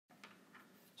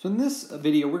So in this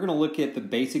video, we're going to look at the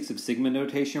basics of sigma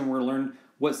notation. We're going to learn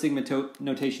what sigma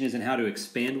notation is and how to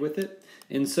expand with it.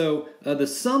 And so the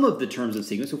sum of the terms of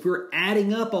sequence, if we're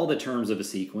adding up all the terms of a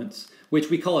sequence, which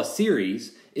we call a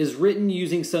series, is written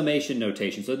using summation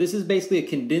notation. So this is basically a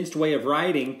condensed way of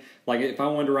writing, like if I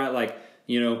wanted to write like,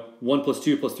 1 plus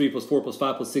 2 plus 3 plus 4 plus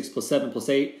 5 plus 6 plus 7 plus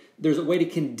 8, there's a way to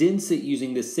condense it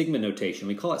using this sigma notation.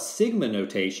 We call it sigma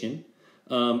notation.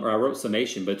 Or I wrote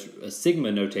summation, but it's a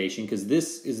sigma notation because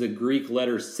this is the Greek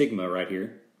letter sigma right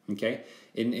here, okay?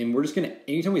 And we're just going to,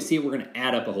 anytime we see it, we're going to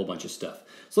add up a whole bunch of stuff.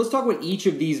 So let's talk what each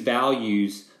of these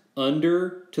values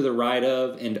under, to the right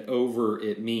of, and over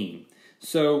it mean.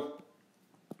 So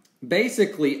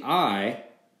basically I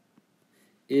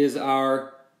is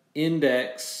our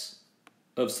index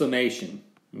of summation,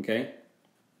 okay?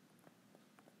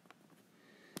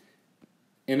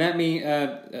 And that means,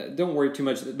 don't worry too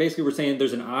much. Basically, we're saying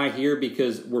there's an I here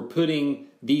because we're putting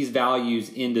these values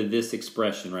into this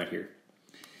expression right here.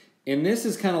 And this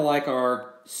is kind of like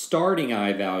our starting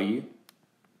I value.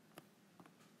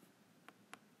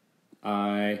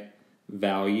 I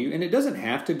value. And it doesn't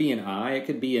have to be an I. It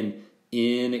could be an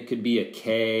N. It could be a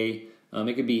K.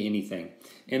 It could be anything.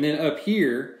 And then up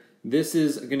here, this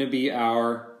is going to be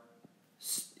our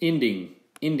ending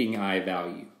I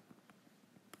value.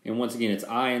 And once again, it's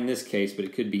I in this case, but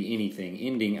it could be anything,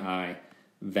 ending I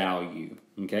value,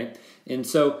 okay? And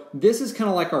so this is kind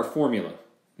of like our formula.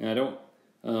 And I don't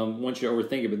want you to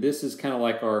overthink it, but this is kind of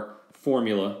like our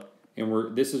formula.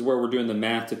 And this is where we're doing the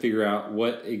math to figure out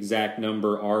what exact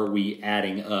number are we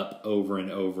adding up over and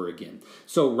over again.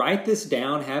 So write this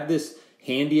down, have this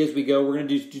handy as we go. We're going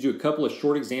to do a couple of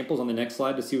short examples on the next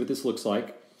slide to see what this looks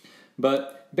like.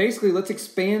 But basically, let's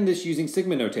expand this using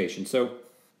sigma notation. So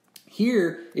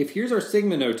here, if here's our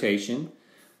sigma notation,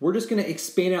 we're just going to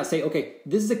expand out, say, okay,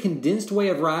 this is a condensed way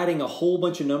of writing a whole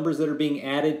bunch of numbers that are being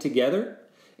added together.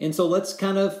 And so let's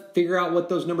kind of figure out what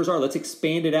those numbers are. Let's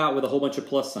expand it out with a whole bunch of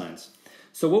plus signs.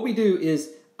 So what we do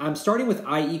is I'm starting with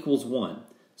I equals 1.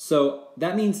 So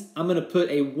that means I'm going to put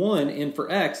a 1 in for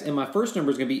x, and my first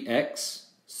number is going to be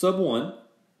x sub 1.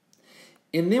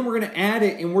 And then we're going to add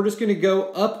it, and we're just going to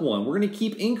go up 1. We're going to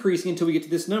keep increasing until we get to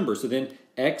this number. So then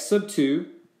x sub 2,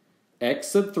 x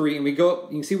sub 3, and we go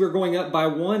up, you can see we're going up by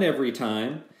 1 every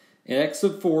time, and x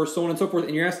sub 4, so on and so forth,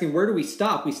 and you're asking where do we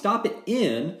stop? We stop at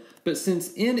n, but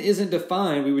since n isn't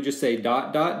defined, we would just say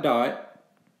dot, dot, dot,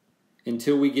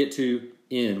 until we get to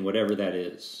n, whatever that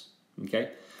is,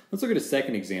 okay? Let's look at a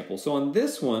second example. So on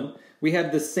this one, we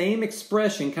have the same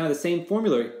expression, kind of the same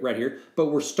formula right here, but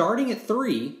we're starting at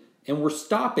 3, and we're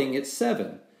stopping at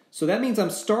 7. So that means I'm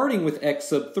starting with x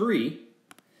sub 3,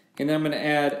 and then I'm going to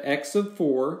add x sub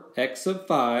 4, x sub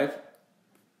 5,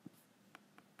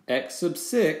 x sub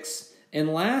 6,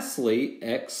 and lastly,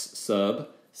 x sub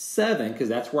 7, because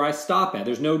that's where I stop at.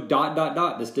 There's no dot, dot,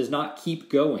 dot. This does not keep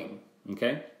going,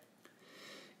 okay?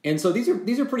 And so these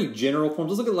are pretty general forms.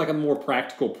 Let's look at like a more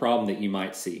practical problem that you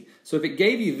might see. So if it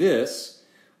gave you this,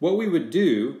 what we would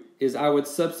do is I would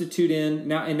substitute in,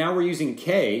 now we're using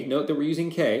k. Note that we're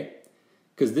using k,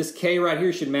 because this k right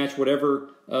here should match whatever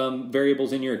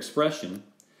variables in your expression.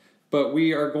 But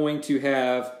we are going to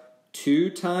have 2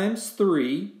 times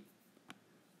 3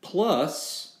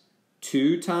 plus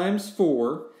 2 times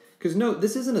 4. Because note,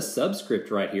 this isn't a subscript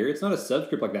right here. It's not a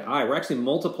subscript like that I. We're actually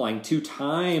multiplying 2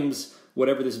 times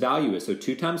whatever this value is. So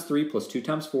 2 times 3 plus 2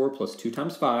 times 4 plus 2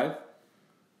 times 5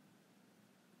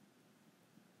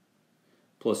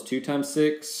 plus 2 times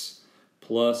 6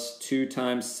 plus 2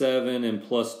 times 7 and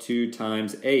plus 2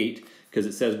 times 8, because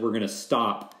it says we're going to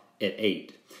stop at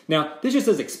 8. Now, this just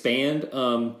says expand,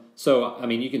 so, I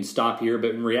mean, you can stop here,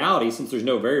 but in reality, since there's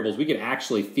no variables, we could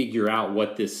actually figure out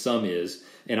what this sum is,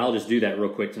 and I'll just do that real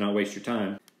quick to not waste your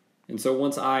time. And so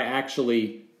once I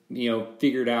actually,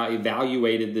 figured out,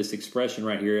 evaluated this expression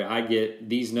right here, I get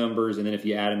these numbers, and then if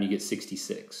you add them, you get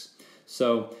 66.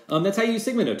 So that's how you use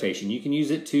sigma notation. You can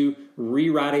use it to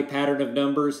rewrite a pattern of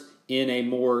numbers in a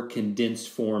more condensed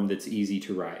form that's easy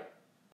to write.